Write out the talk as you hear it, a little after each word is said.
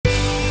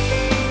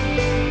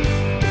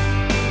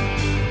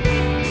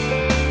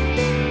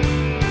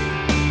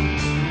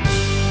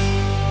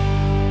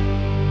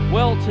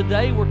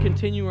Today we're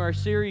continuing our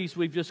series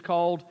we've just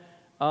called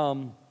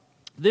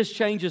This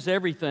Changes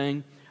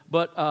Everything.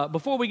 But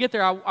before we get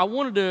there, I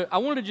wanted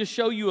to just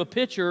show you a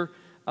picture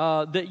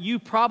that you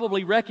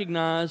probably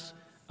recognize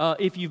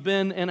if you've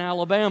been in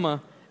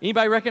Alabama.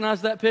 Anybody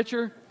recognize that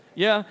picture?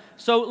 Yeah?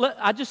 So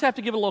I just have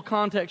to give a little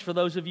context for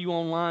those of you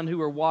online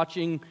who are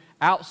watching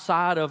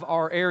outside of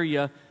our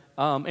area.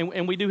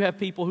 And we do have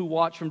people who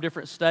watch from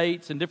different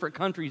states and different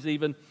countries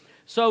even.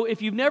 So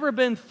if you've never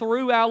been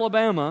through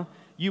Alabama,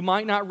 you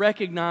might not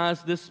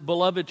recognize this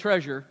beloved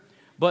treasure.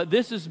 But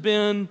this has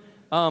been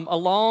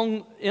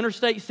along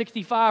Interstate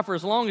 65 for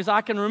as long as I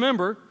can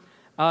remember.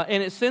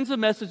 And it sends a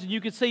message, and you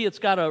can see it's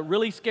got a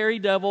really scary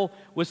devil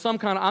with some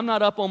kind of, I'm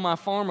not up on my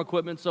farm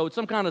equipment, so it's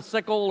some kind of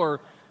sickle or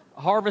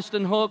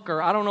harvesting hook,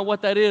 or I don't know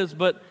what that is,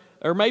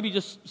 or maybe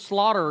just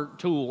slaughter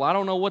tool. I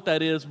don't know what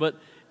that is. But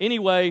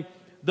anyway,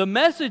 the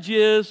message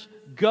is,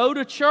 go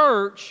to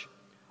church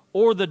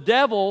or the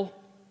devil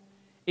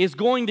is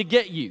going to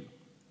get you.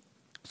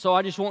 So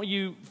I just want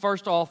you,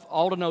 first off,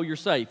 all to know you're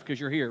safe because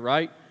you're here,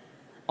 right?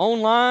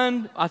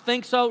 Online, I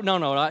think so.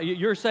 No,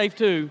 you're safe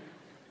too.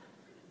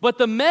 But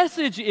the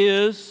message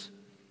is,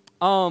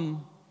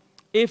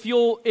 if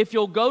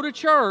you'll go to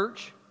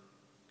church,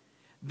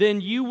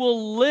 then you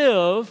will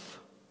live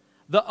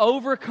the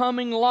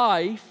overcoming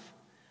life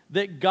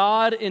that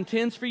God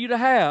intends for you to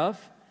have,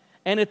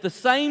 and at the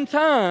same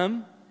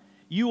time,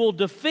 you will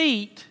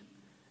defeat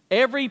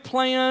every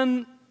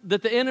plan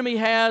that the enemy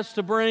has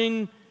to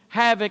bring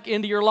havoc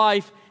into your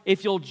life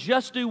if you'll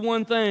just do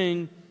one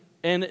thing,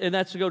 and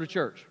that's to go to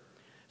church.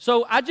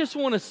 So I just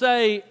want to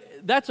say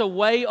that's a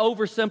way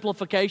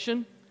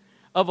oversimplification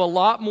of a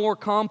lot more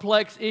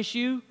complex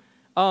issue.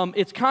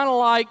 It's kind of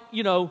like,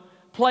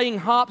 playing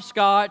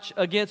hopscotch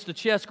against a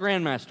chess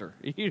grandmaster.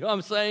 You know what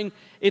I'm saying?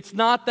 It's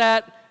not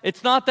that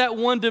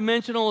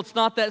one-dimensional. It's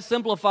not that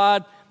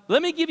simplified.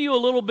 Let me give you a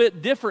little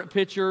bit different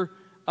picture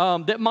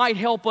that might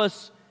help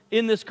us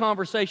in this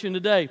conversation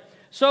today.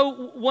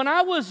 So when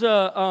I was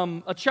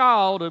a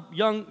child, a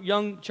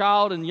young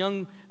child and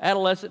young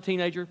adolescent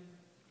teenager,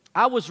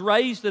 I was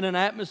raised in an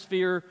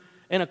atmosphere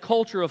and a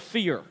culture of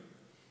fear.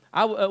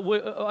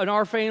 In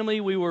our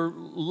family, we were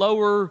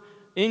lower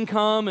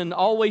income and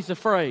always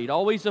afraid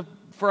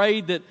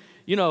that,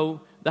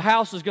 the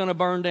house is going to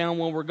burn down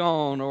when we're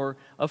gone, or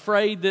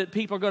afraid that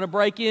people are going to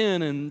break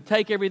in and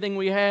take everything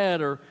we had,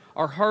 or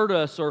hurt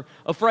us, or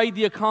afraid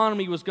the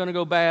economy was going to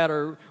go bad,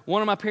 or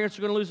one of my parents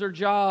was going to lose their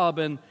job,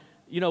 and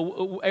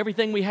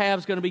everything we have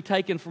is going to be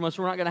taken from us.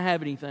 We're not going to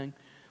have anything.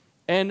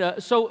 And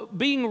so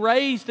being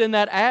raised in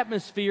that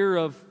atmosphere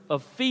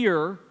of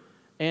fear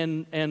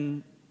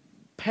and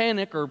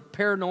panic or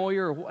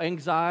paranoia or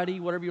anxiety,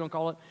 whatever you want to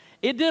call it,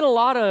 it did a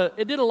lot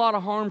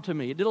of harm to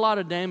me. It did a lot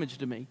of damage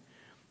to me.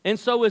 And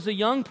so as a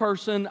young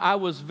person, I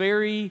was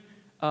very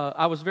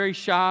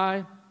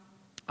shy.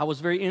 I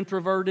was very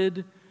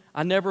introverted.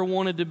 I never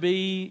wanted to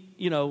be,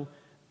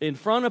 in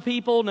front of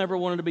people, never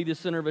wanted to be the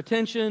center of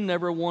attention,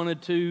 never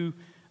wanted to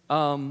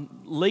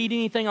lead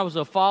anything. I was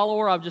a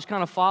follower. I would just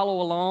kind of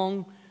follow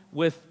along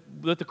with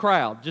the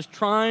crowd, just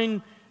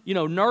trying,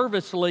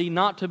 nervously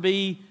not to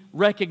be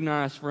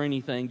recognized for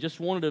anything. Just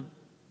wanted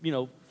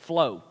to,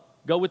 flow,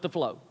 go with the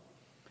flow.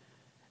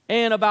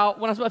 And when I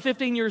was about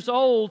 15 years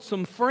old,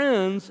 some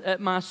friends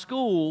at my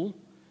school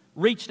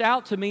reached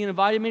out to me and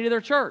invited me to their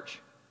church.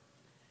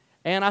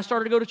 And I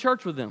started to go to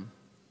church with them.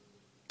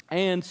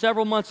 And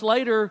several months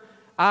later,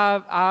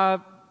 I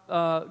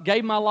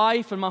gave my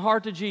life and my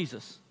heart to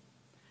Jesus.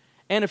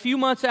 And a few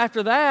months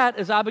after that,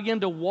 as I began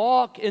to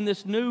walk in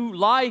this new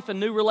life and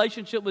new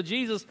relationship with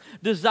Jesus,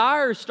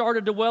 desires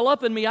started to well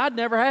up in me I'd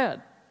never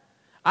had.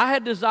 I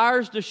had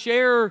desires to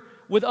share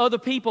with other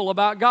people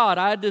about God.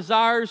 I had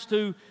desires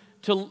to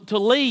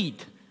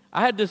lead.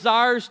 I had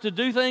desires to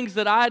do things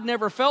that I had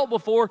never felt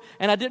before,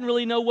 and I didn't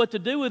really know what to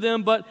do with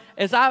them. But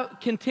as I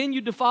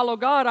continued to follow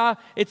God,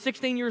 at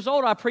 16 years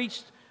old, I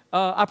preached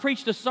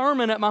a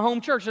sermon at my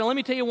home church. Now, let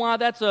me tell you why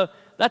that's a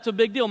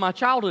big deal, my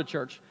childhood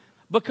church.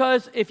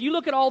 Because if you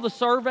look at all the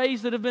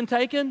surveys that have been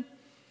taken,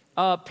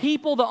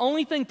 the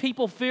only thing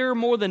people fear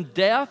more than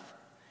death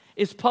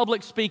is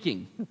public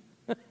speaking.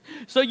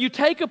 So you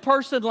take a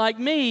person like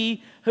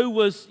me who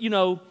was,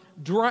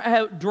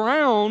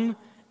 drowned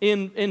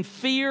in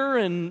fear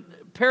and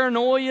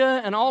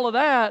paranoia and all of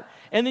that,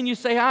 and then you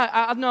say,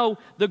 I know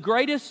the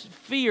greatest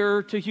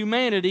fear to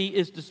humanity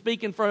is to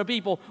speak in front of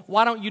people.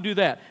 Why don't you do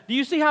that? Do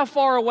you see how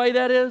far away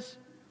that is?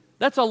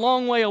 That's a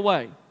long way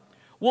away.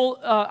 Well,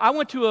 I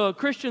went to a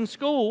Christian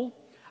school.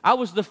 I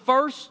was the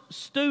first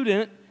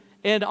student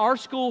in our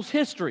school's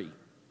history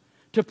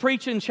to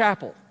preach in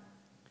chapel.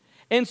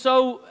 And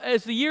so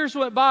as the years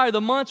went by,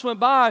 the months went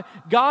by,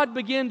 God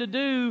began to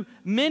do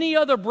many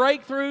other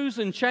breakthroughs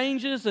and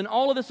changes and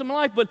all of this in my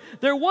life. But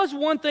there was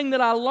one thing that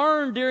I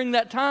learned during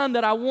that time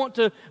that I want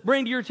to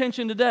bring to your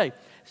attention today.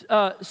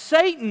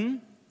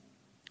 Satan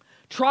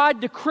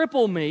tried to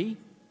cripple me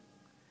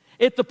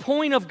at the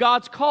point of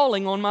God's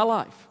calling on my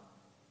life.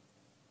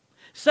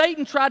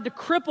 Satan tried to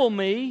cripple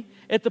me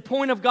at the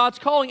point of God's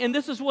calling, and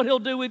this is what he'll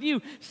do with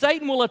you.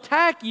 Satan will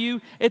attack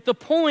you at the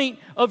point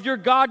of your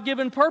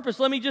God-given purpose.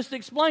 Let me just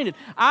explain it.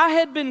 I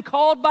had been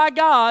called by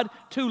God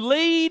to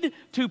lead,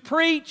 to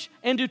preach,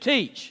 and to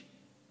teach.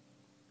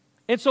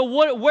 And so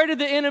where did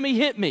the enemy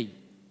hit me?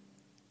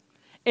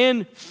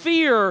 In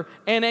fear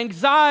and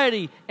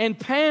anxiety and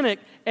panic,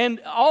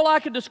 and all I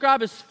could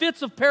describe as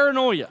fits of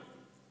paranoia.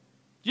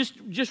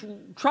 Just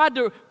tried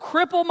to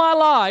cripple my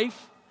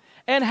life.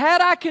 And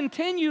had I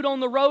continued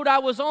on the road I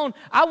was on,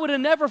 I would have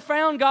never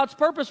found God's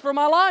purpose for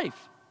my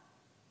life.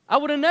 I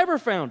would have never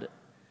found it.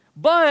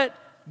 But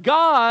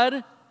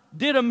God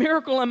did a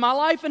miracle in my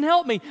life and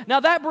helped me.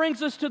 Now that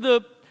brings us to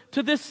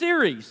this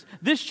series.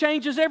 This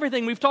changes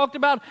everything. We've talked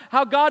about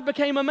how God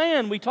became a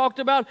man. We talked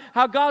about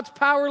how God's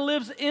power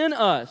lives in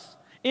us,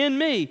 in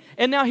me.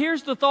 And now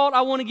here's the thought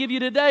I want to give you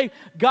today.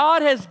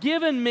 God has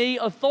given me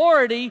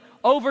authority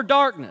over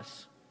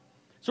darkness.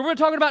 So we're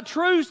talking about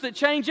truths that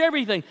change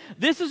everything.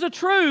 This is a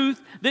truth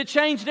that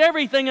changed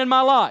everything in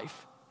my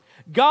life.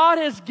 God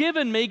has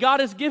given me, God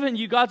has given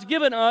you, God's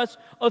given us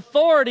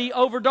authority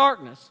over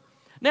darkness.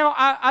 Now,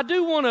 I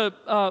do want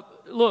to,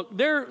 look,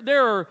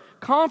 there are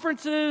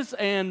conferences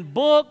and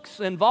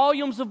books and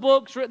volumes of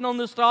books written on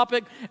this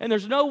topic, and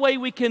there's no way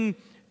we can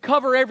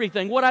cover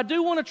everything. What I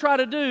do want to try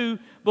to do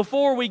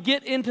before we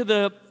get into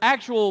the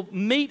actual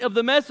meat of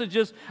the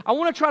messages, I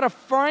want to try to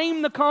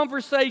frame the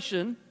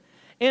conversation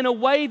in a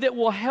way that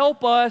will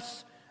help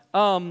us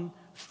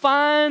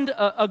find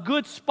a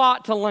good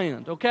spot to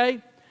land, okay?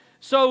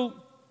 So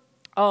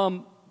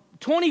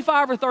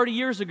 25 or 30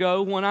 years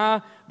ago, when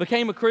I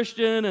became a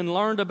Christian and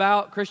learned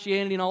about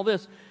Christianity and all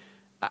this,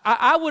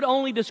 I would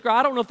only describe,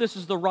 I don't know if this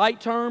is the right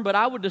term, but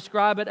I would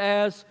describe it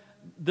as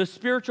the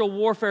spiritual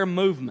warfare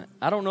movement.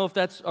 I don't know if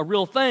that's a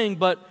real thing,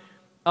 but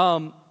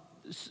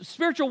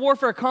spiritual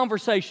warfare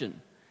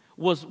conversation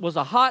was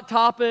a hot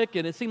topic,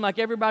 and it seemed like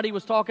everybody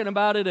was talking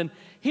about it. And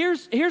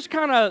here's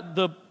kind of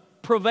the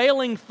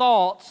prevailing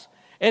thoughts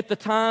at the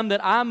time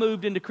that I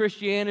moved into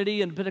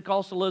Christianity and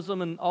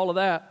Pentecostalism and all of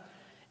that,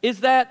 is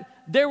that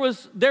there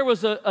was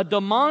a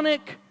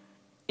demonic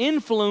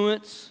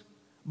influence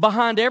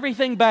behind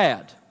everything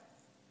bad.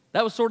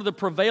 That was sort of the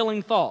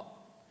prevailing thought.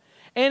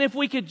 And if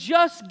we could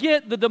just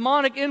get the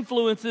demonic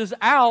influences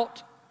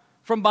out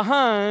from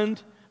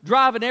behind,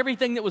 driving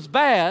everything that was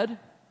bad,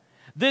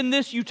 then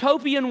this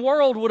utopian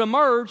world would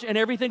emerge and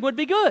everything would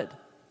be good.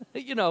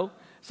 You know,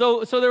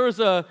 so there was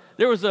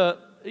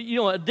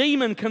a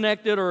demon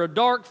connected or a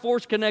dark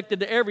force connected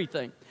to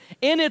everything.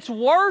 In its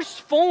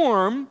worst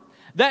form,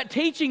 that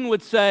teaching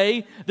would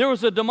say there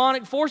was a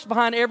demonic force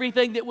behind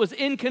everything that was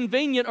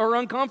inconvenient or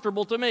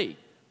uncomfortable to me.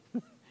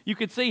 You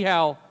could see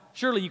how,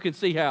 surely you could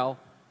see how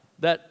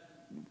that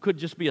could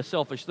just be a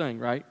selfish thing,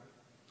 right?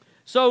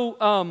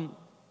 So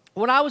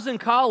when I was in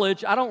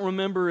college, I don't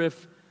remember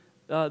if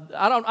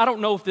I don't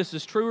know if this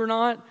is true or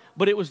not,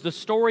 but it was the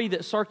story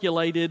that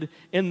circulated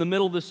in the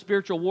middle of the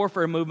spiritual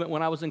warfare movement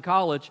when I was in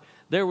college.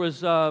 There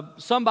was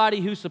somebody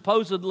who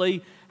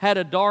supposedly had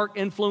a dark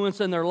influence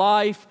in their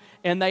life,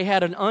 and they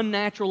had an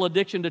unnatural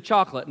addiction to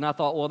chocolate. And I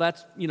thought, well,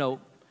 that's,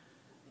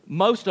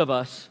 most of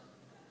us,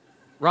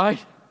 right?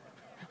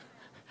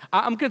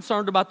 I'm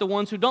concerned about the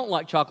ones who don't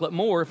like chocolate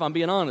more, if I'm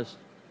being honest.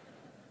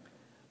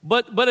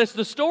 But as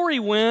the story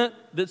went,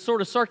 that sort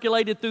of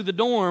circulated through the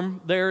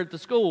dorm there at the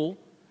school,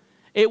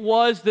 it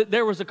was that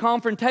there was a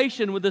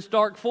confrontation with this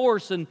dark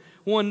force, and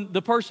when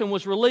the person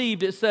was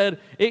relieved,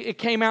 it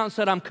came out and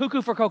said, "I'm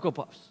cuckoo for Cocoa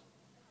Puffs."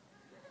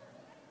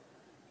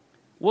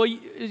 Well,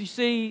 you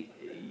see,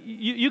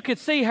 you could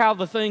see how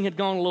the thing had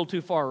gone a little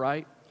too far,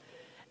 right?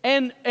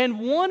 And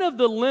one of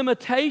the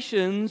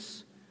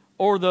limitations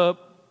or the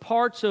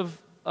parts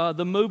of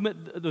the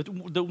movement,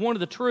 one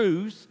of the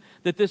truths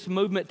that this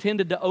movement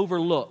tended to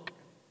overlook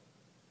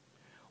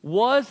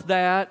was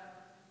that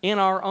in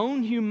our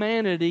own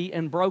humanity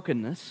and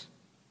brokenness,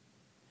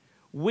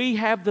 we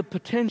have the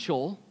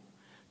potential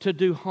to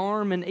do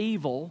harm and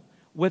evil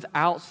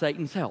without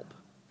Satan's help.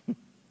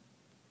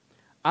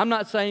 I'm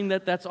not saying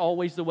that that's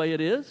always the way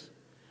it is.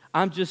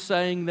 I'm just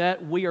saying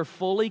that we are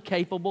fully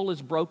capable as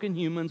broken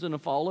humans in a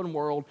fallen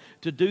world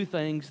to do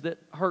things that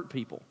hurt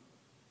people.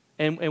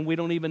 And we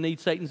don't even need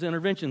Satan's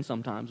intervention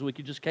sometimes. We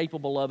could just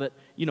capable of it,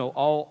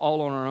 all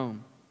on our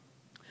own.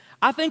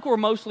 I think we're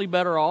mostly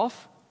better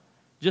off,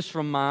 just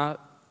from my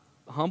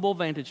humble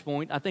vantage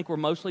point, I think we're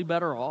mostly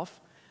better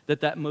off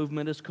that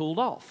movement has cooled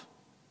off.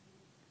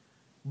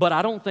 But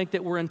I don't think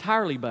that we're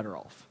entirely better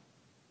off.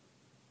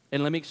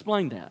 And let me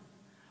explain that.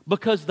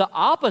 Because the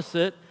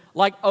opposite,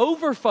 like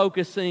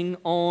over-focusing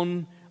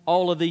on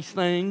all of these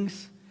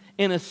things,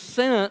 in a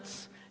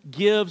sense,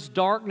 gives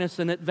darkness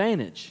an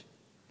advantage.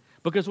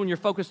 Because when you're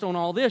focused on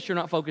all this, you're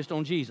not focused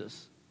on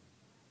Jesus.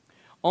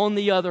 On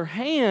the other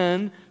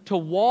hand, to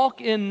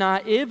walk in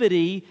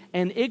naivety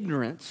and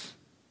ignorance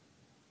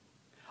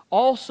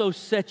also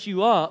sets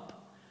you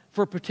up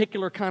for a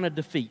particular kind of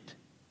defeat.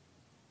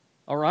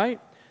 All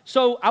right?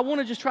 So I want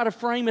to just try to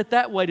frame it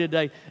that way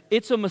today.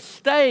 It's a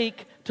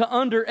mistake to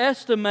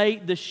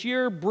underestimate the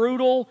sheer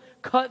brutal,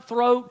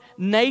 cutthroat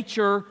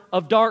nature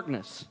of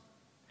darkness.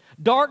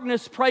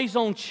 Darkness preys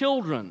on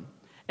children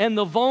and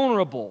the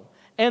vulnerable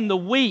and the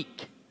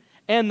weak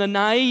and the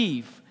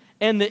naive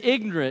and the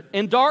ignorant.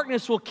 And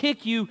darkness will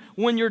kick you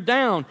when you're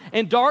down.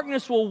 And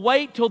darkness will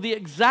wait till the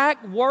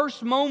exact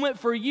worst moment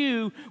for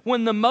you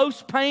when the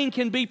most pain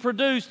can be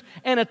produced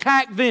and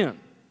attack then.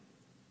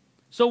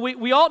 So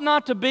we ought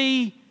not to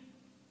be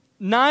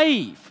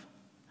naive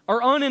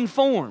or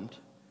uninformed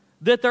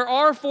that there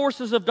are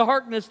forces of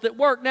darkness that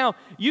work. Now,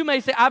 you may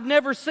say, I've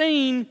never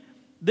seen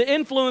the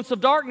influence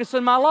of darkness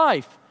in my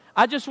life.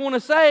 I just want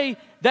to say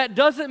that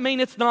doesn't mean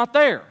it's not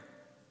there.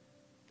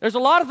 There's a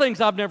lot of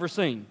things I've never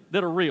seen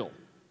that are real.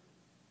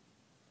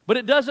 But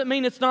it doesn't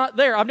mean it's not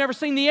there. I've never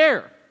seen the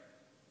air.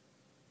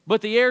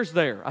 But the air's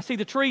there. I see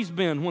the trees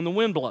bend when the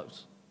wind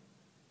blows.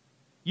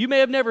 You may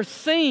have never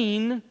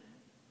seen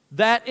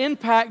that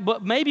impact,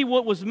 but maybe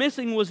what was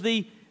missing was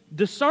the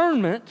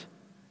discernment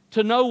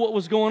to know what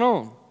was going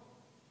on.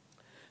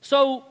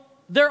 So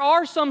there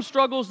are some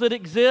struggles that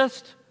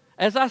exist,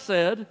 as I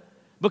said,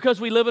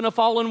 because we live in a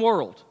fallen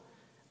world.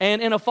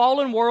 And in a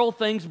fallen world,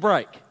 things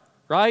break,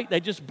 right? They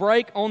just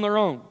break on their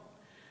own.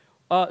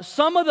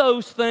 Some of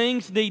those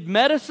things need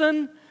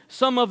medicine.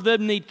 Some of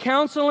them need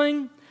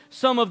counseling.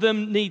 Some of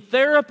them need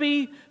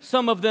therapy.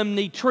 Some of them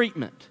need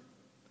treatment.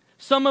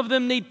 Some of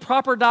them need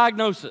proper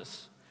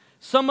diagnosis.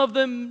 Some of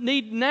them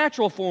need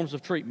natural forms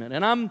of treatment.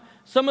 And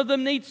some of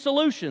them need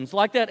solutions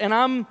like that. And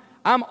I'm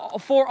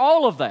for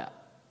all of that.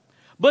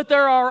 But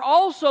there are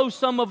also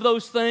some of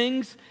those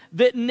things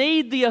that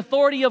need the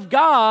authority of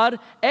God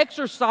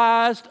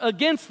exercised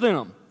against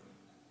them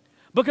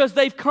because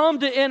they've come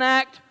to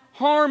enact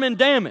harm and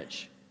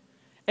damage.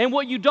 And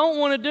what you don't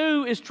want to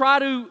do is try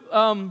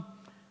to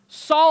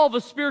solve a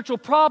spiritual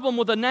problem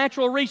with a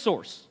natural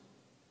resource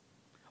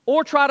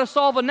or try to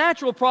solve a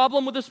natural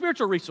problem with a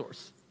spiritual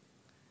resource.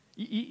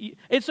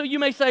 And so you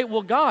may say,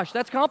 well, gosh,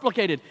 that's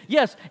complicated.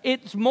 Yes,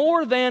 it's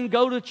more than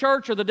go to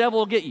church or the devil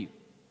will get you.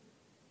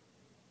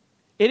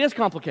 It is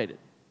complicated.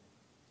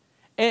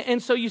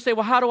 And so you say,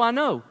 well, how do I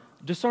know?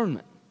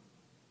 Discernment.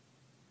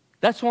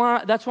 That's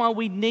why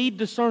we need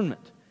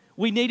discernment.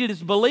 We need it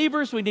as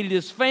believers. We need it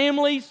as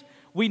families.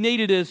 We need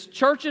it as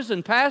churches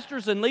and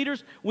pastors and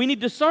leaders. We need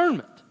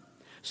discernment.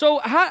 So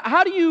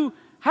how do you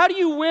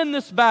win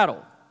this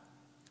battle?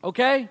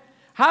 Okay?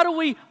 How do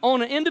we,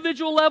 on an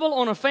individual level,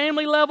 on a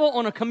family level,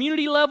 on a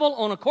community level,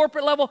 on a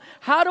corporate level,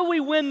 how do we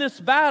win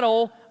this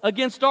battle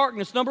against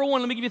darkness? Number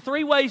one, let me give you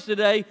 3 ways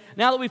today,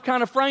 now that we've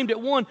kind of framed it.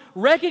 1,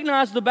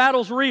 recognize the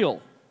battle's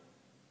real.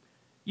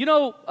 You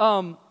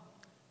know,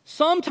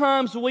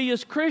 sometimes we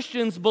as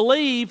Christians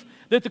believe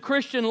that the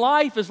Christian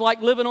life is like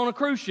living on a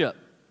cruise ship,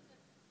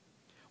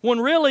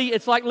 when really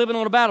it's like living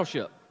on a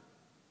battleship.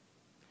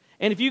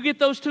 And if you get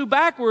those 2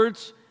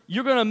 backwards,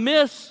 you're going to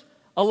miss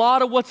a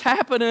lot of what's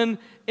happening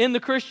in the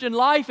Christian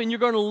life, and you're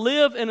going to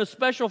live in a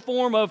special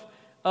form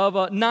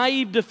of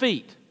naive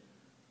defeat.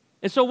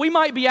 And so we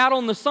might be out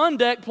on the sun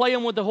deck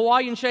playing with the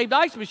Hawaiian shaved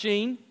ice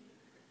machine,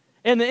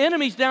 and the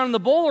enemy's down in the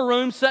boiler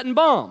room setting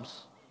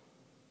bombs.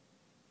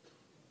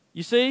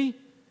 You see?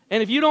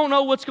 And if you don't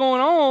know what's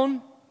going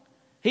on,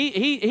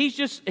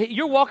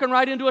 you're walking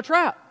right into a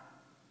trap.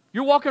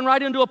 You're walking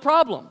right into a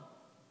problem.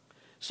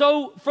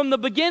 So from the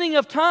beginning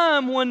of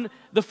time, when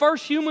the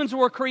first humans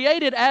were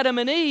created, Adam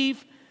and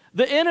Eve,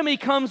 the enemy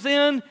comes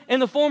in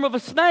the form of a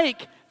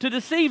snake to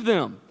deceive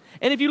them.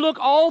 And if you look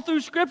all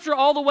through Scripture,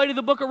 all the way to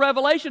the book of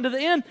Revelation to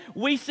the end,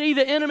 we see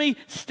the enemy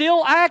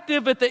still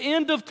active at the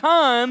end of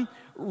time,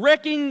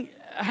 wreaking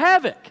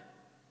havoc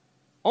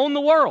on the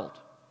world.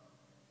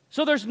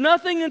 So there's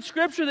nothing in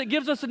Scripture that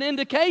gives us an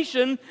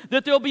indication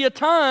that there'll be a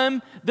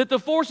time that the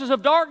forces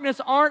of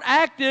darkness aren't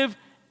active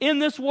in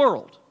this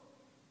world.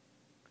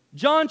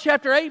 John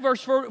chapter 8,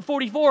 verse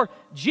 44,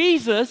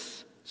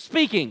 Jesus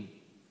speaking.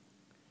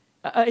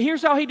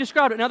 Here's how he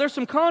described it. Now, there's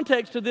some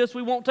context to this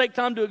we won't take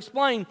time to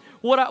explain.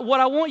 What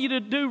I want you to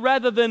do,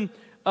 rather than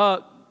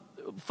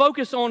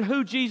focus on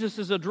who Jesus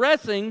is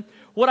addressing,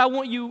 what I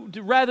want you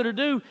to rather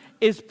do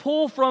is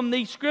pull from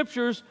these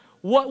Scriptures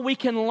what we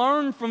can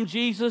learn from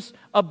Jesus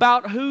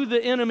about who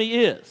the enemy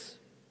is.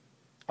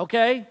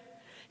 Okay?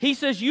 He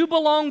says, you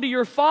belong to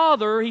your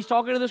father, he's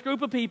talking to this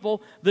group of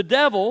people, the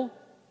devil,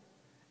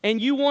 and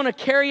you want to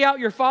carry out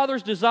your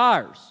father's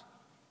desires.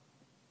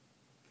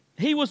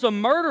 He was a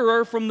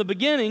murderer from the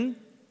beginning,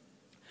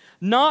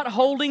 not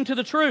holding to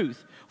the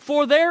truth,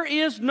 for there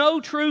is no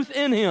truth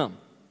in him.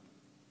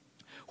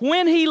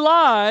 When he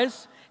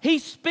lies, he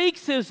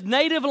speaks his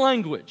native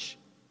language,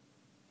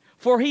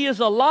 for he is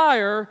a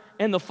liar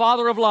and the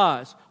father of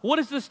lies. What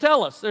does this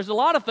tell us? There's a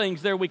lot of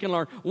things there we can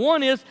learn.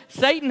 One is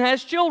Satan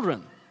has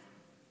children.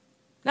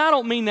 Now, I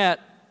don't mean that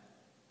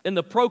in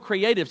the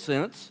procreative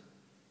sense.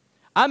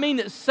 I mean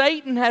that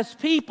Satan has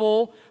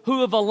people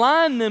who have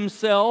aligned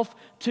themselves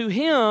to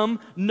him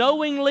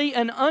knowingly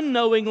and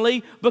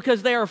unknowingly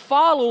because they are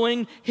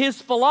following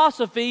his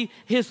philosophy,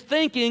 his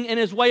thinking, and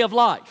his way of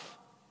life.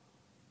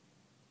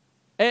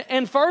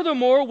 And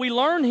furthermore, we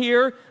learn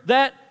here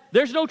that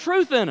there's no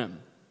truth in him.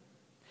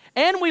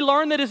 And we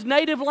learn that his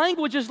native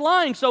language is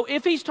lying. So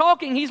if he's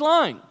talking, he's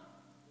lying.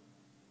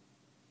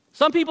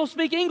 Some people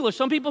speak English.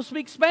 Some people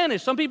speak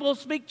Spanish. Some people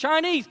speak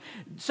Chinese.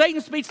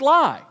 Satan speaks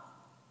lie.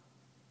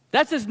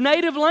 That's his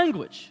native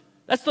language.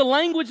 That's the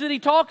language that he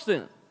talks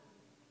in.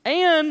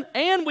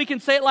 And we can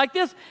say it like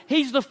this: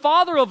 he's the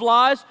father of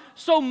lies,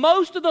 so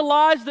most of the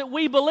lies that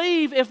we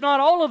believe, if not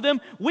all of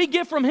them, we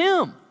get from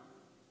him.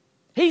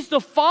 He's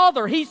the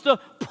father. He's the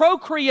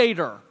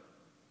procreator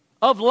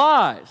of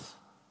lies.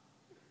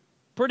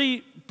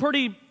 Pretty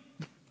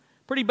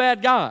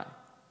bad guy.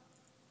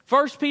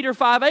 1 Peter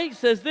 5:8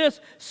 says this: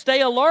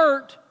 stay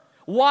alert,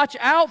 watch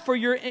out for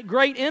your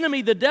great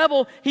enemy, the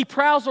devil. He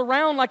prowls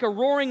around like a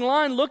roaring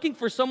lion looking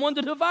for someone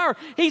to devour.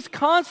 He's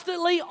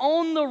constantly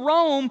on the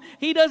roam.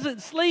 He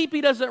doesn't sleep,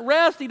 he doesn't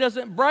rest, he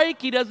doesn't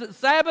break, he doesn't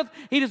Sabbath,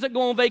 he doesn't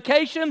go on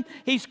vacation.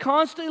 He's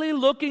constantly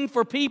looking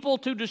for people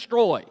to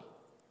destroy.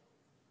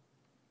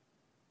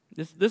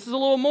 This is a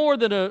little more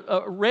than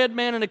a red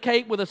man in a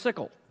cape with a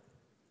sickle.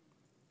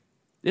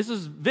 This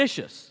is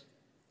vicious.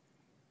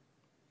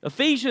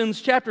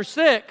 Ephesians chapter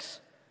 6,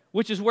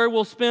 which is where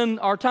we'll spend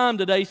our time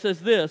today, says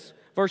this,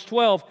 verse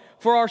 12,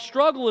 for our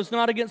struggle is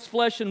not against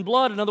flesh and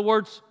blood. In other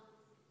words,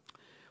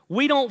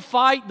 we don't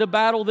fight the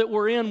battle that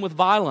we're in with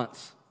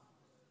violence.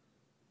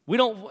 We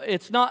don't,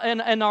 it's not,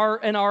 and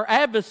our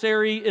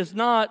adversary is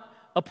not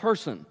a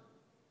person,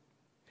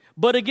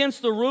 but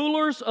against the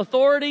rulers,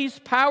 authorities,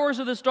 powers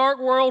of this dark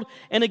world,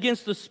 and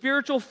against the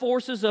spiritual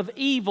forces of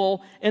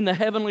evil in the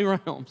heavenly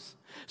realms.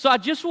 So I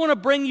just want to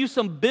bring you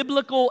some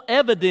biblical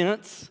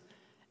evidence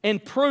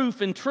and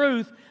proof and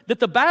truth that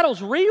the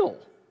battle's real.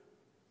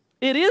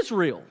 It is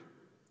real.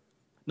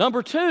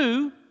 Number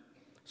two,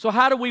 so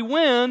how do we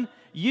win?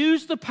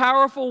 Use the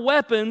powerful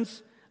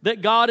weapons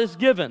that God has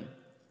given.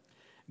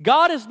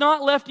 God has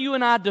not left you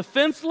and I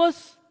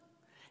defenseless.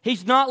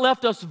 He's not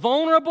left us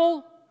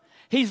vulnerable.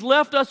 He's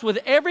left us with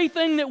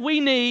everything that we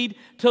need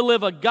to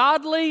live a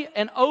godly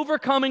and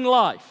overcoming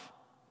life.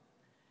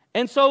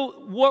 And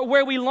so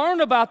where we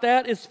learn about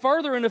that is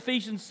further in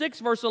Ephesians 6,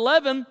 verse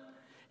 11.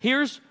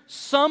 Here's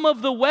some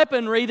of the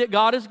weaponry that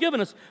God has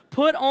given us.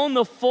 Put on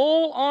the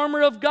full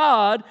armor of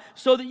God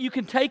so that you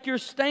can take your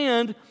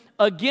stand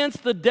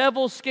against the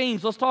devil's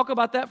schemes. Let's talk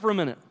about that for a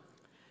minute.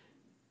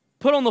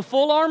 Put on the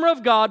full armor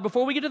of God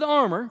before we get to the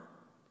armor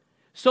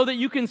so that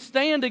you can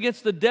stand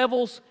against the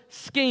devil's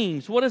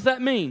schemes. What does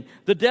that mean?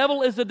 The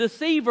devil is a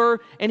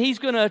deceiver, and he's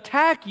going to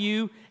attack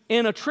you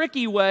in a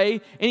tricky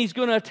way, and he's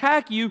going to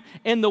attack you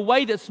in the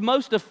way that's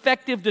most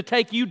effective to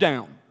take you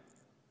down.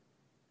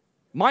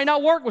 Might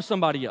not work with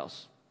somebody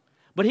else,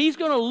 but he's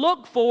going to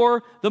look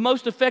for the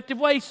most effective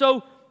way.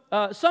 So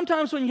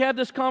sometimes when you have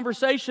this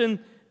conversation,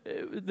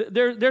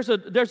 there's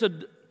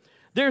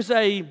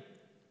a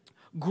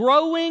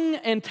growing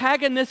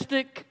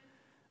antagonistic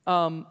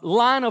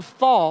line of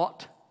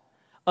thought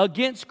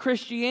against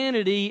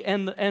Christianity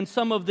and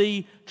some of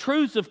the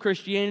truths of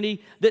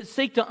Christianity that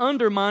seek to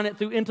undermine it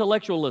through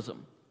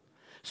intellectualism.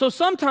 So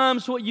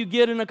sometimes what you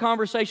get in a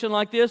conversation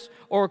like this,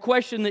 or a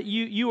question that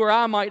you or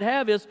I might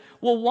have is,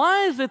 well,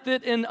 why is it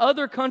that in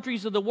other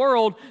countries of the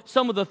world,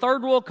 some of the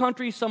third world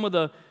countries, some of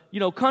the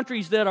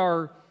countries that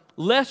are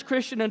less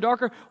Christian and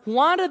darker,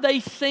 why do they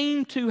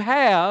seem to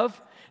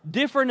have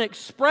different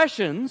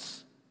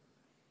expressions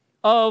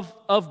of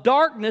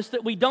darkness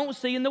that we don't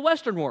see in the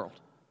Western world?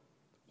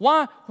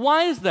 Why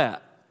is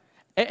that?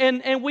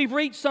 And we've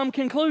reached some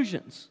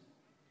conclusions.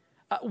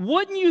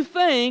 Wouldn't you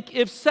think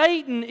if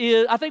Satan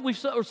is, I think we've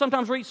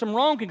sometimes reached some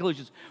wrong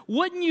conclusions.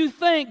 Wouldn't you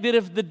think that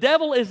if the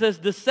devil is as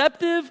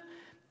deceptive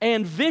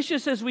and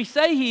vicious as we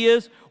say he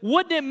is,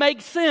 wouldn't it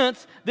make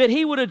sense that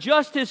he would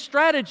adjust his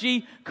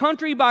strategy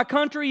country by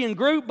country and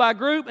group by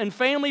group and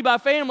family by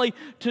family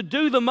to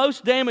do the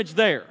most damage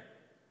there?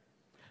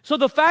 So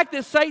the fact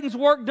that Satan's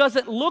work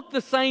doesn't look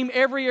the same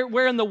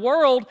everywhere in the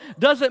world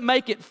doesn't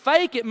make it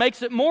fake, it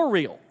makes it more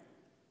real.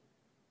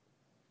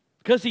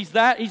 Because he's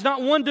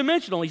not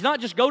one-dimensional. He's not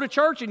just go to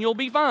church and you'll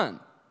be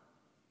fine.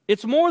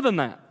 It's more than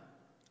that.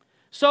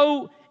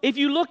 So if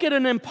you look at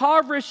an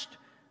impoverished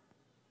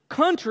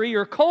country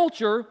or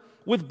culture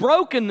with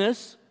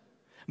brokenness,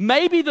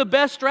 maybe the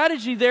best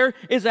strategy there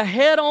is a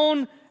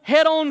head-on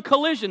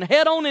collision,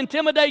 head-on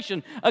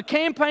intimidation, a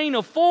campaign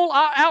of full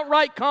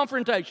outright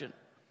confrontation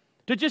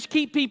to just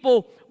keep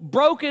people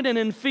broken and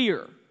in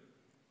fear.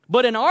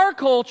 But in our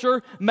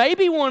culture,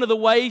 maybe one of the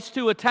ways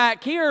to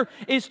attack here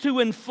is to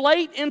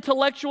inflate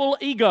intellectual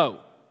ego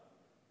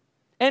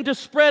and to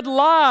spread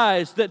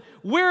lies that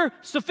we're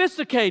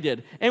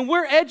sophisticated and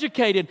we're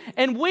educated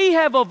and we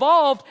have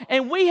evolved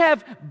and we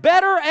have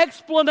better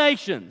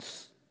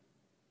explanations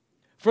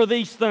for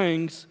these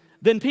things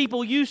than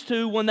people used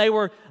to when they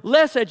were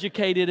less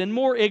educated and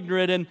more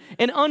ignorant and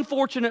in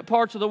unfortunate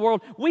parts of the world.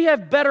 We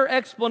have better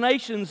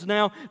explanations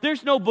now.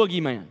 There's no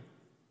boogeyman.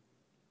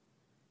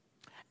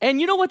 And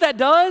you know what that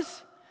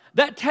does?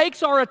 That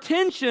takes our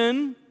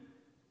attention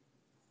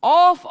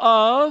off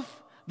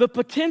of the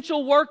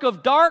potential work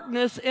of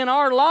darkness in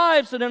our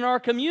lives and in our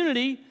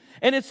community.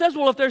 And it says,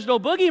 well, if there's no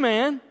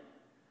boogeyman,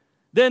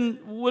 then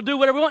we'll do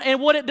whatever we want. And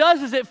what it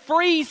does is it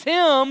frees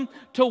him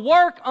to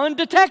work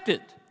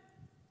undetected.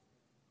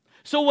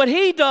 So what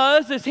he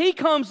does is he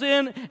comes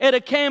in at a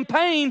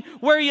campaign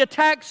where he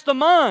attacks the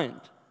mind.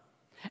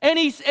 And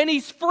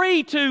he's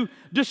free to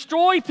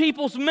destroy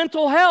people's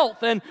mental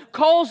health and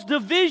cause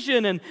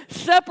division and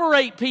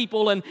separate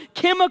people, and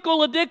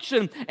chemical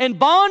addiction and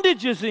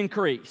bondages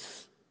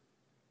increase.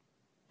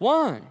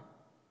 Why?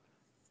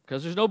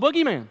 Because there's no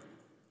boogeyman.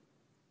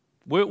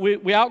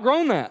 We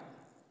outgrown that.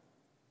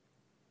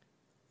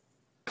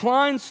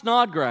 Klyne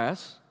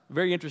Snodgrass,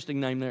 very interesting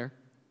name there,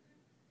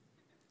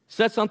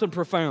 said something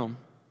profound.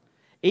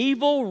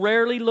 Evil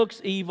rarely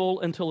looks evil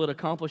until it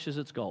accomplishes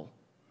its goal.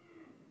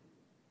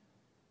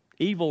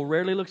 Evil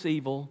rarely looks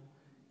evil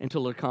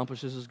until it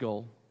accomplishes its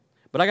goal.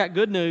 But I got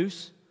good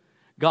news.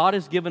 God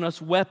has given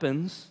us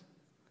weapons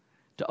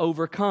to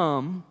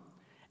overcome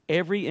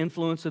every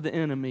influence of the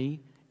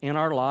enemy in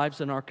our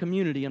lives, in our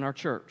community, in our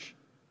church.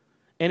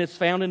 And it's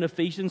found in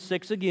Ephesians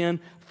 6 again,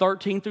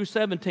 13 through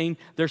 17.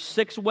 There's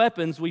 6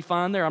 weapons we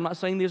find there. I'm not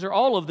saying these are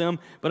all of them,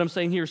 but I'm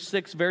saying here's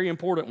 6 very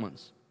important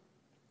ones.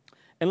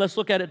 And let's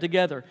look at it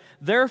together.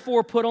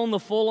 Therefore, put on the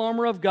full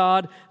armor of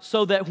God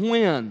so that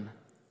when...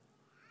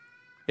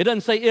 It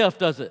doesn't say if,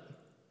 does it?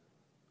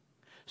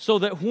 So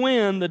that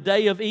when the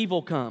day of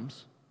evil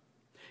comes,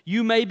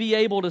 you may be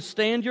able to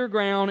stand your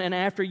ground, and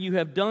after you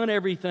have done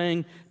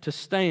everything, to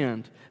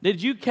stand.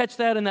 Did you catch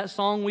that in that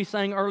song we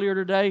sang earlier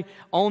today?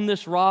 On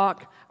this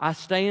rock I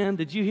stand.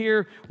 Did you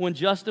hear when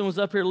Justin was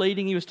up here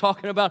leading, he was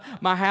talking about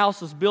my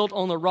house is built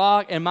on the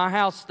rock and my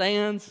house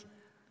stands?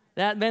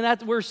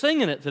 We're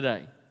singing it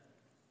today.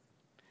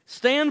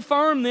 Stand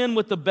firm then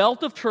with the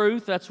belt of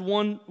truth, that's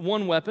one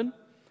weapon,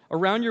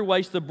 around your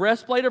waist, the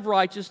breastplate of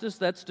righteousness,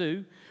 that's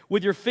 2,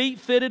 with your feet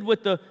fitted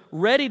with the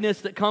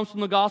readiness that comes from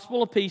the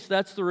gospel of peace,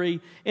 that's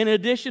 3. In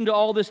addition to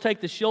all this,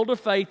 take the shield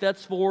of faith,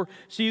 that's 4,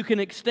 so you can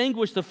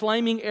extinguish the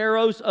flaming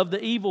arrows of the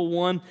evil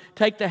one.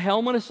 Take the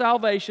helmet of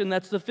salvation,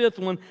 that's the 5th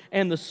one,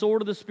 and the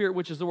sword of the Spirit,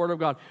 which is the Word of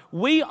God.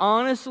 We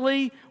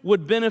honestly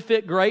would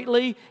benefit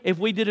greatly if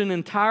we did an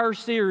entire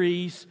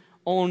series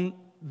on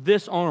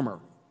this armor.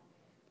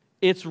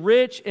 It's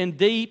rich and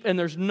deep, and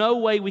there's no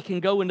way we can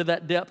go into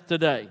that depth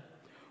today.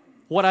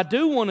 What I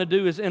do want to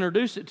do is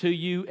introduce it to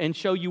you and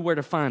show you where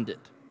to find it.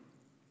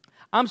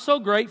 I'm so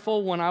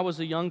grateful when I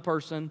was a young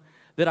person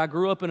that I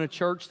grew up in a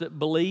church that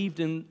believed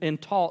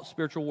and taught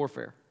spiritual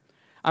warfare.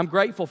 I'm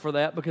grateful for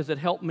that because it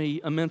helped me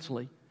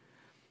immensely.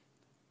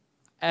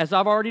 As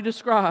I've already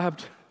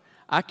described,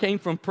 I came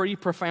from pretty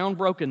profound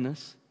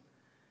brokenness.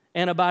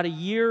 And about a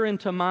year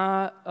into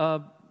my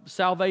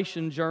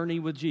salvation journey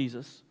with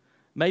Jesus,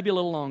 maybe a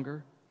little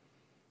longer,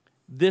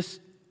 this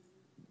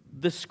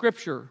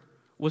scripture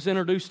was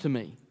introduced to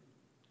me,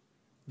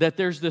 that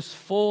there's this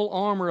full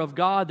armor of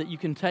God that you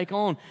can take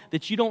on,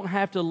 that you don't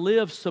have to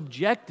live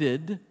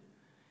subjected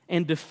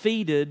and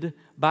defeated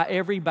by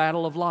every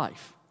battle of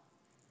life.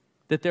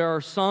 That there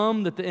are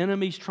some that the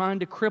enemy's trying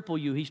to cripple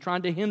you, he's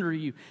trying to hinder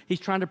you, he's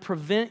trying to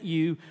prevent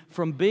you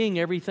from being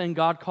everything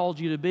God called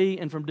you to be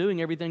and from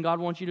doing everything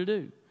God wants you to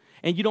do.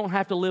 And you don't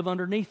have to live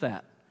underneath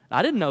that.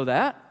 I didn't know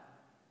that.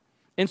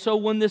 And so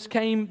when this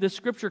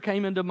scripture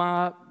came into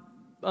my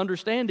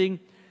understanding,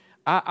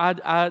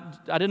 I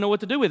didn't know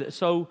what to do with it.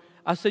 So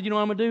I said, you know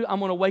what I'm going to do? I'm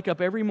going to wake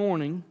up every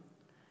morning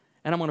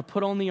and I'm going to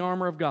put on the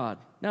armor of God.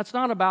 Now, it's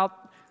not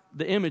about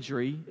the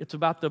imagery. It's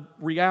about the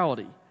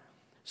reality.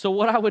 So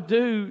what I would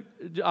do,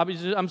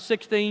 I'm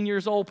 16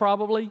 years old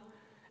probably,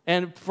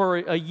 and for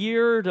a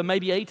year to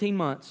maybe 18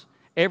 months,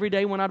 every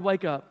day when I'd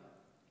wake up,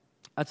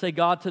 I'd say,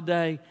 God,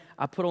 today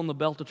I put on the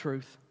belt of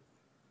truth.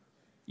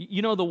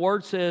 You know, the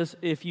Word says,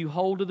 if you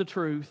hold to the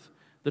truth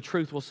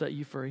will set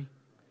you free.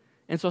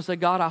 And so I said,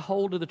 God, I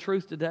hold to the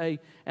truth today,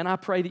 and I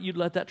pray that you'd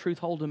let that truth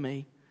hold to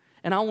me.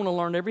 And I want to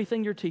learn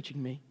everything you're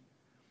teaching me.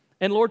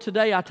 And Lord,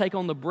 today I take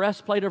on the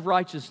breastplate of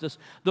righteousness,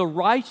 the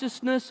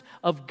righteousness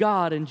of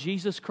God in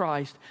Jesus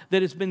Christ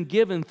that has been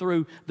given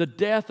through the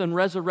death and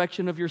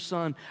resurrection of your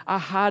Son. I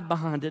hide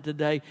behind it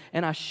today,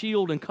 and I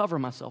shield and cover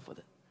myself with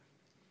it.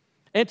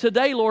 And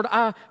today, Lord,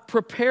 I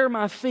prepare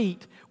my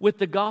feet with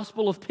the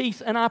gospel of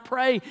peace, and I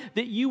pray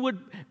that you would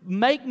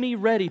make me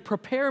ready,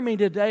 prepare me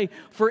today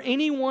for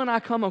anyone I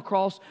come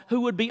across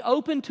who would be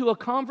open to a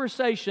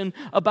conversation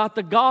about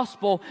the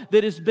gospel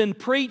that has been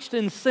preached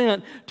and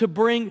sent to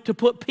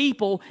put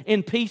people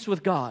in peace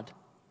with God.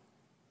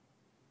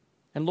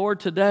 And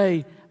Lord,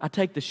 today I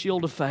take the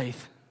shield of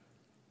faith.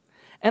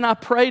 And I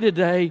pray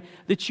today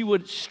that you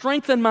would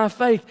strengthen my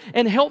faith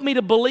and help me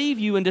to believe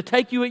you and to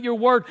take you at your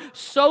word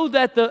so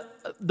that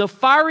the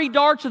fiery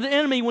darts of the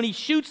enemy, when he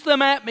shoots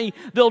them at me,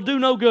 they'll do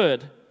no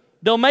good.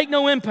 They'll make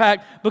no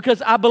impact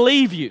because I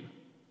believe you.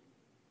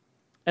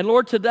 And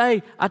Lord,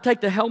 today I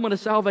take the helmet of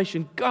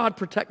salvation. God,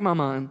 protect my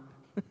mind.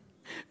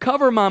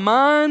 Cover my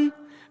mind,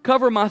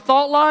 cover my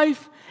thought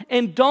life,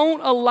 and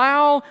don't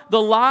allow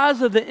the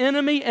lies of the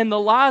enemy and the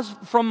lies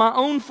from my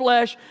own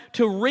flesh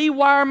to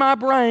rewire my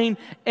brain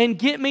and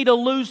get me to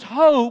lose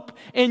hope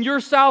in your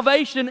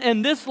salvation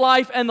in this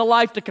life and the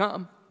life to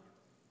come.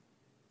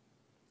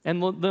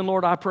 And then,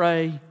 Lord, I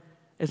pray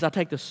as I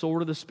take the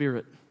sword of the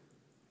Spirit,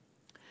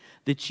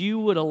 that you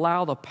would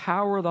allow the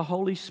power of the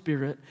Holy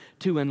Spirit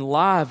to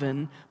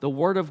enliven the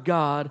Word of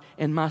God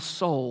in my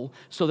soul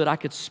so that I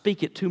could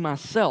speak it to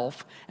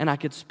myself and I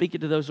could speak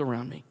it to those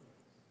around me.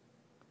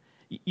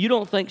 You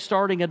don't think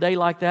starting a day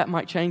like that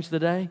might change the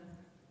day?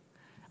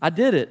 I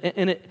did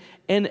it.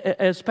 And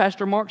as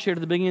Pastor Mark shared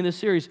at the beginning of this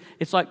series,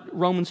 it's like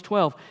Romans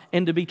 12,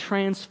 and to be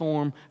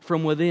transformed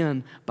from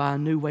within by a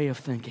new way of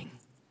thinking.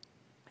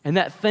 And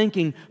that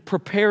thinking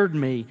prepared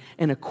me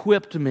and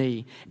equipped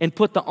me and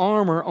put the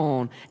armor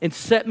on and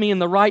set me in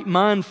the right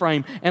mind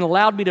frame and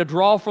allowed me to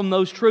draw from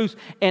those truths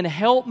and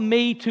helped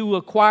me to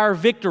acquire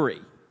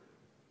victory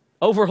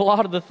over a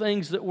lot of the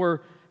things that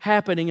were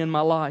happening in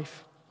my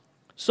life.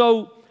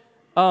 So,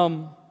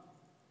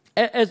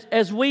 as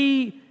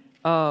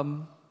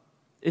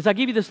I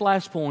give you this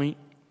last point,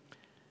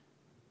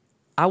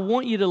 I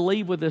want you to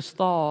leave with this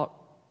thought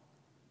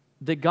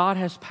that God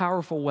has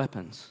powerful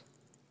weapons.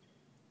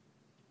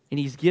 And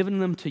He's given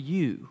them to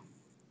you,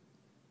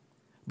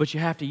 but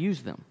you have to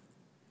use them.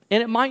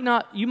 And you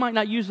might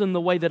not use them the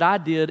way that I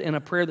did in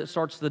a prayer that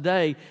starts the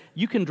day.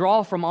 You can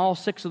draw from all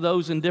 6 of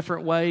those in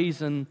different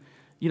ways and,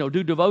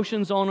 do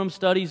devotions on them,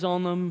 studies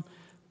on them,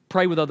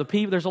 pray with other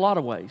people. There's a lot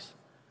of ways.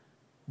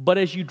 But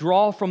as you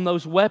draw from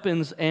those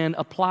weapons and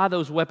apply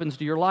those weapons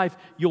to your life,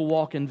 you'll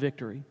walk in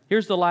victory.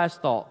 Here's the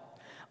last thought.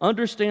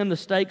 Understand the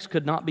stakes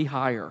could not be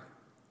higher.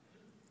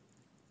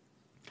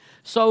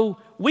 So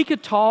we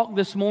could talk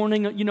this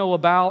morning,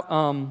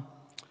 about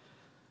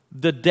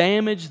the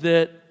damage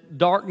that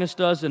darkness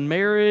does in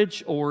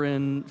marriage or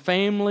in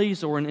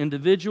families or in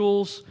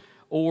individuals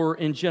or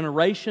in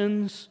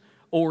generations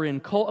or in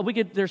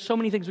there's so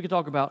many things we could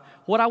talk about.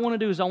 What I want to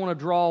do is I want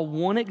to draw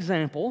one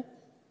example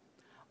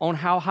on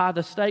how high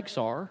the stakes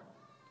are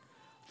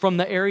from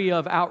the area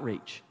of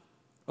outreach,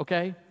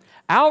 okay?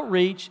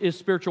 Outreach is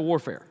spiritual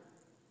warfare.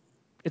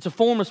 It's a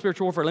form of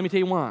spiritual warfare. Let me tell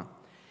you why.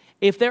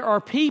 If there are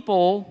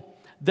people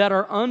that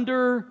are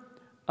under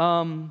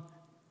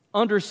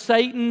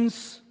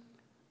Satan's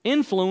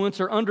influence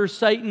or under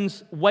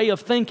Satan's way of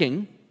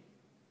thinking,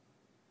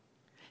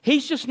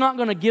 he's just not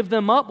going to give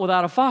them up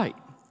without a fight.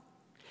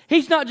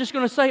 He's not just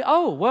going to say,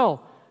 oh,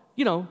 well,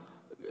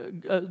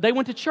 they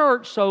went to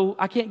church, so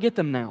I can't get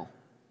them now.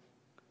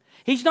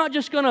 He's not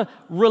just going to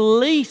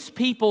release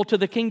people to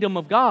the kingdom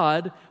of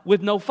God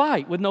with no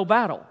fight, with no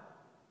battle.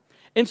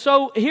 And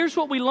so here's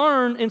what we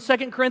learn in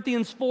 2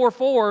 Corinthians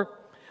 4:4.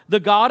 The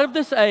God of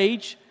this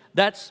age,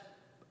 that's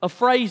a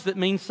phrase that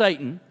means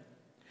Satan.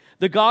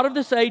 The God of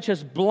this age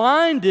has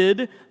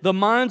blinded the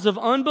minds of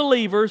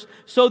unbelievers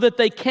so that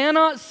they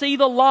cannot see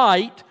the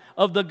light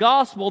of the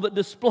gospel that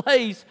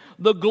displays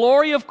the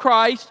glory of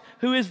Christ,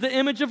 who is the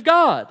image of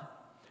God.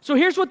 So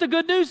here's what the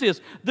good news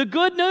is. The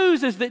good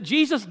news is that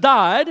Jesus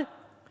died.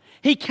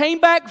 He came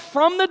back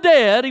from the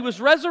dead. He was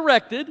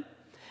resurrected.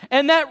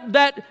 And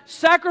that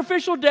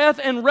sacrificial death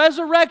and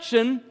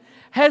resurrection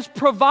has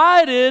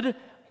provided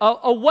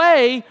a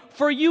way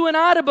for you and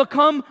I to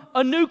become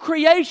a new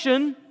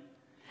creation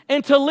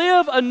and to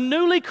live a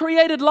newly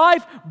created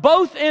life,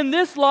 both in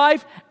this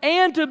life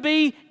and to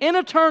be in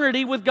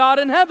eternity with God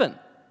in heaven.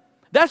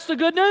 That's the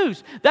good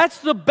news. That's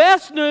the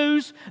best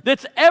news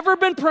that's ever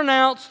been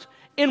pronounced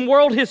in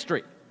world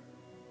history.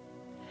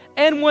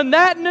 And when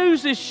that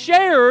news is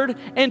shared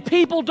and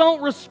people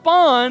don't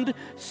respond,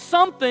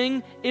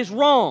 something is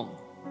wrong.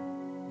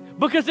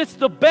 Because it's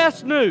the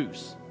best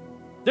news.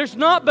 There's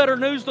not better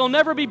news. There'll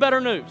never be better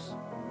news.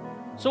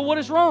 So what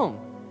is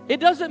wrong? It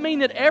doesn't mean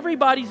that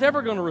everybody's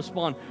ever going to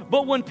respond.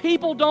 But when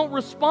people don't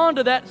respond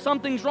to that,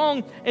 something's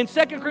wrong. And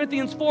 2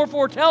 Corinthians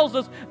 4:4 tells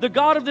us the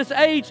God of this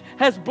age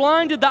has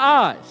blinded the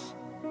eyes.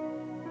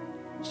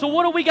 So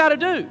what do we got to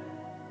do?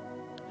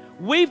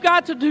 We've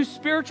got to do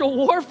spiritual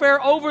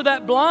warfare over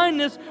that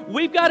blindness.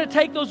 We've got to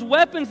take those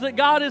weapons that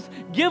God has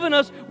given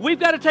us. We've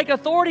got to take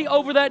authority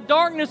over that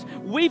darkness.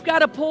 We've got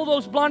to pull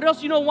those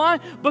blinders. You know why?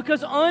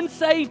 Because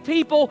unsaved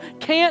people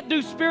can't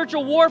do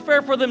spiritual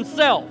warfare for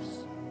themselves.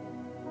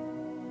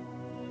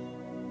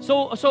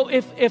 So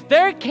if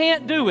they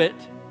can't do it,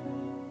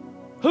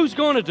 who's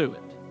going to do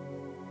it?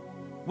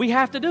 We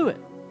have to do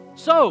it.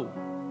 So,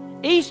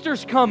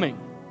 Easter's coming.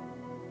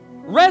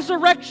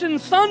 Resurrection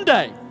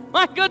Sunday.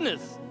 My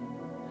goodness.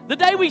 The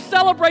day we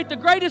celebrate the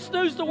greatest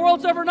news the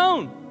world's ever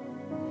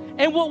known.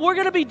 And what we're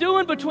going to be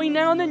doing between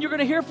now and then, you're going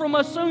to hear from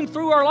us soon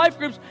through our life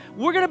groups,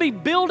 we're going to be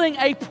building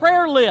a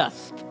prayer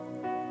list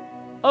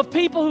of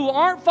people who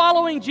aren't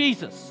following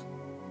Jesus.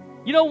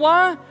 You know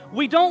why?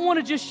 We don't want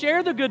to just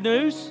share the good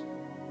news.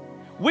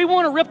 We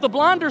want to rip the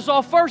blinders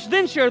off first,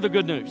 then share the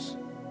good news.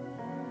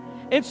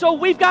 And so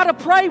we've got to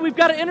pray, we've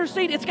got to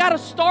intercede. It's got to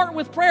start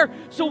with prayer.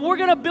 So we're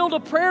going to build a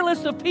prayer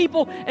list of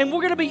people, and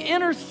we're going to be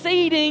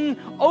interceding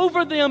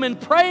over them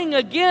and praying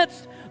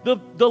against the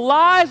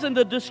lies and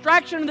the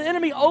distraction of the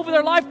enemy over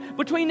their life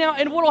between now.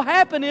 And what will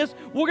happen is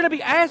we're going to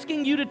be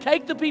asking you to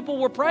take the people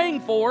we're praying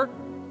for,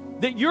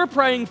 that you're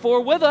praying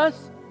for with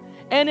us,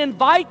 and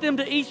invite them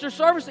to Easter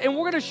service, and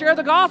we're going to share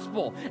the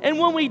gospel. And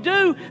when we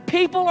do,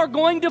 people are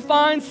going to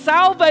find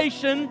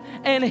salvation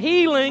and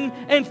healing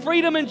and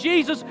freedom in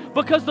Jesus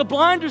because the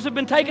blinders have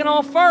been taken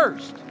off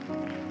first.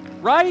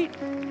 Right?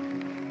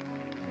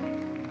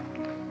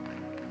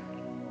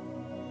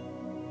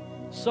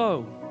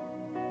 So,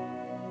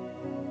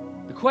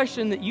 the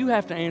question that you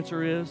have to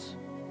answer is,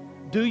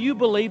 do you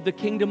believe the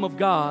kingdom of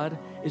God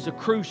is a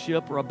cruise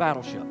ship or a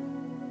battleship?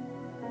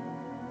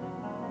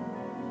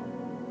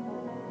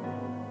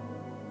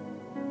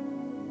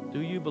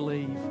 Do you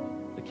believe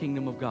the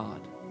kingdom of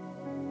God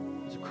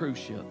is a cruise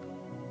ship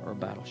or a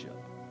battleship?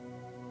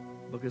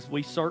 Because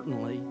we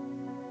certainly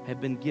have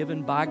been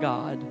given by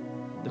God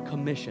the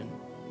commission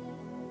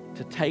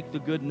to take the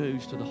good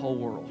news to the whole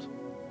world.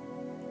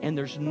 And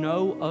there's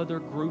no other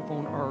group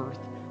on earth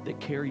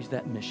that carries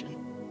that mission.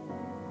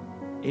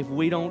 If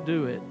we don't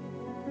do it,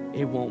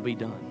 it won't be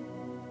done.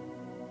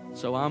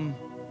 So I'm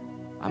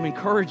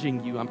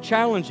encouraging you, I'm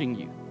challenging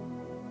you.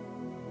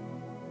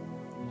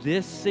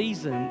 This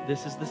season,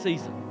 this is the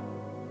season.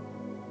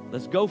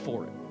 Let's go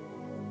for it.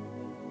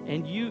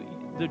 And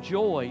the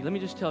joy, let me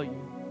just tell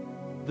you,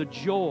 the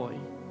joy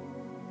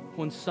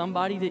when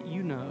somebody that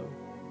you know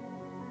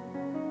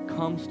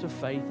comes to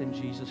faith in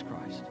Jesus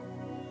Christ.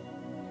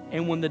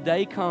 And when the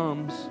day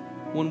comes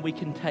when we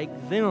can take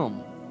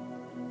them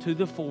to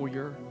the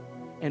foyer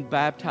and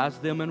baptize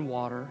them in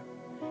water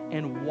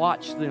and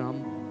watch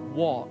them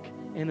walk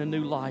in a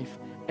new life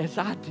as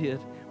I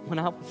did when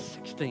I was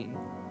 16.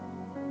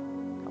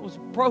 I was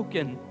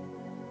broken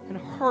and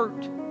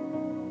hurt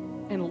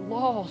and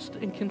lost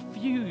and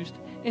confused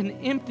and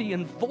empty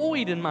and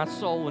void in my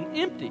soul and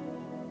empty.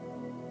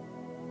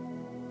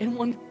 And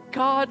when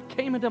God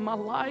came into my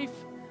life,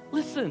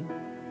 listen,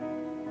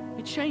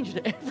 it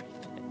changed everything.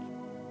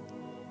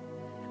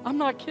 I'm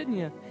not kidding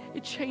you.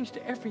 It changed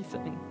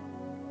everything.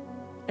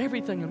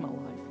 Everything in my life.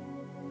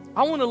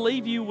 I want to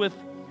leave you with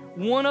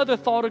one other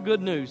thought of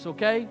good news,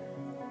 okay?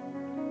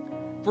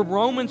 From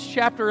Romans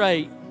chapter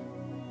 8,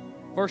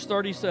 verse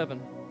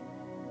 37.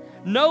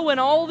 No, in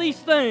all these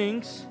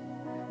things,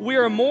 we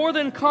are more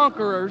than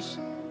conquerors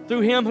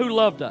through Him who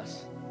loved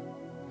us.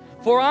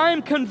 For I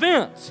am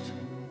convinced,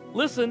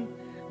 listen,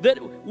 that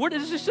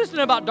this isn't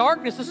about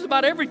darkness, this is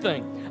about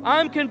everything.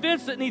 I am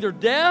convinced that neither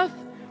death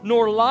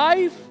nor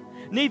life,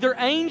 neither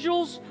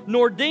angels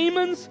nor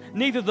demons,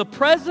 neither the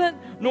present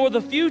nor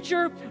the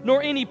future,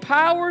 nor any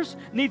powers,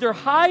 neither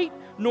height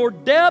nor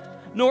depth,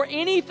 nor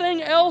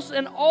anything else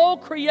in all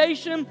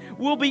creation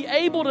will be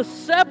able to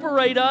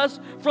separate us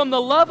from the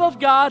love of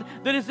God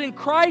that is in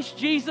Christ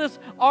Jesus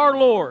our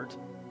Lord.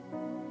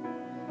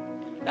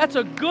 That's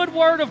a good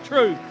word of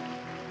truth.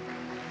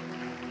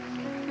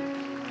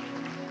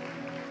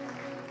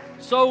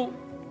 So,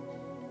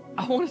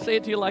 I want to say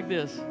it to you like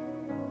this.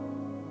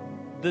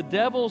 The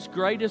devil's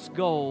greatest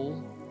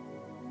goal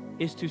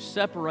is to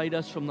separate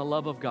us from the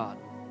love of God.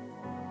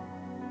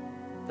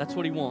 That's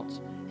what he wants.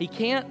 He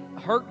can't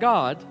hurt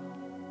God,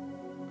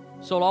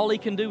 so all he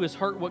can do is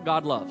hurt what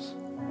God loves,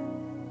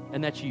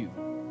 and that's you.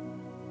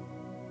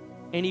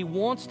 And he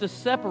wants to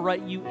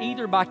separate you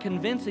either by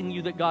convincing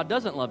you that God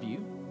doesn't love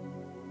you,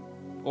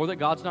 or that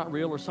God's not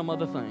real, or some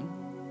other thing,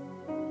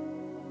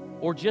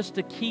 or just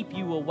to keep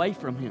you away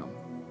from Him.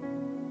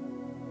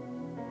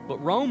 But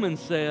Romans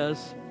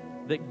says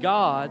that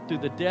God, through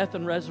the death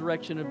and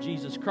resurrection of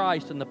Jesus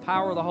Christ and the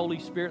power of the Holy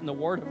Spirit and the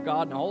Word of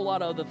God and a whole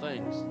lot of other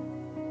things,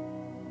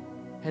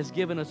 has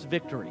given us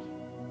victory.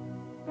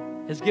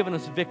 Has given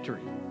us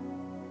victory.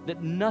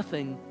 That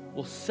nothing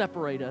will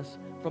separate us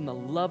from the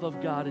love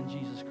of God in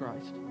Jesus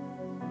Christ.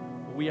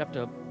 But we have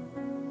to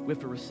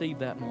receive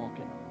that and walk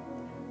in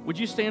it. Would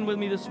you stand with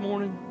me this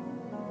morning?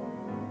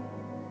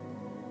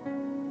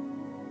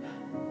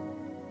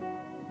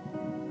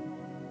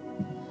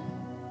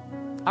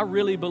 I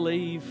really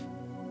believe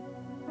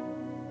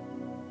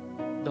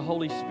the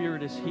Holy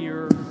Spirit is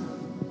here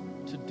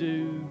to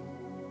do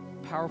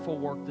powerful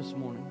work this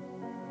morning.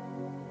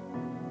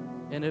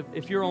 And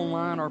if you're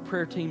online, our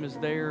prayer team is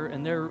there,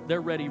 and they're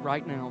ready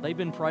right now. They've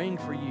been praying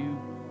for you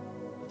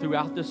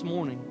throughout this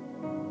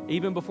morning.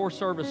 Even before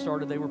service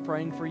started, they were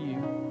praying for you.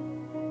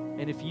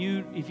 And if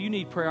you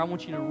need prayer, I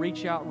want you to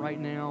reach out right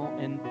now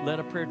and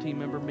let a prayer team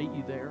member meet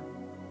you there.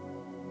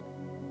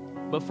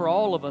 But for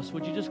all of us,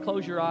 would you just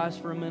close your eyes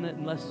for a minute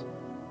and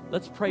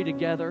let's pray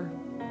together.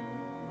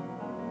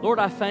 Lord,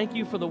 I thank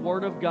you for the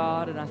Word of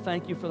God, and I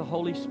thank you for the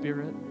Holy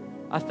Spirit.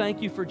 I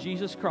thank you for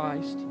Jesus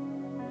Christ,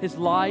 His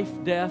life,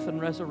 death,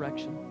 and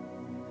resurrection.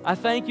 I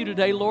thank you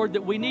today, Lord,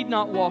 that we need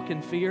not walk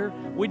in fear.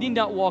 We need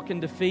not walk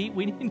in defeat.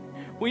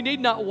 We need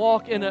not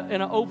walk in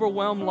an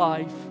overwhelmed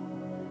life,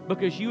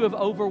 because you have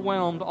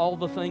overwhelmed all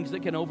the things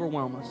that can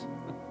overwhelm us.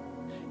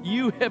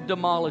 You have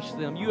demolished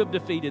them. You have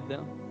defeated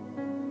them.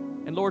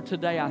 And Lord,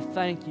 today I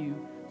thank you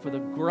for the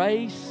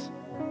grace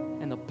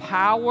and the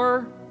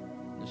power,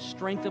 the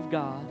strength of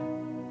God.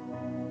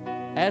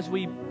 As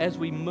we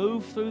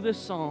move through this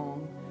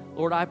song,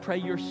 Lord, I pray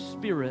your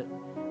Spirit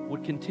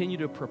would continue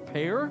to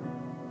prepare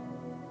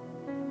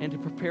and to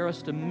prepare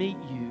us to meet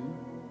you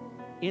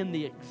in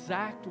the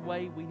exact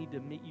way we need to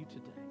meet you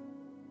today.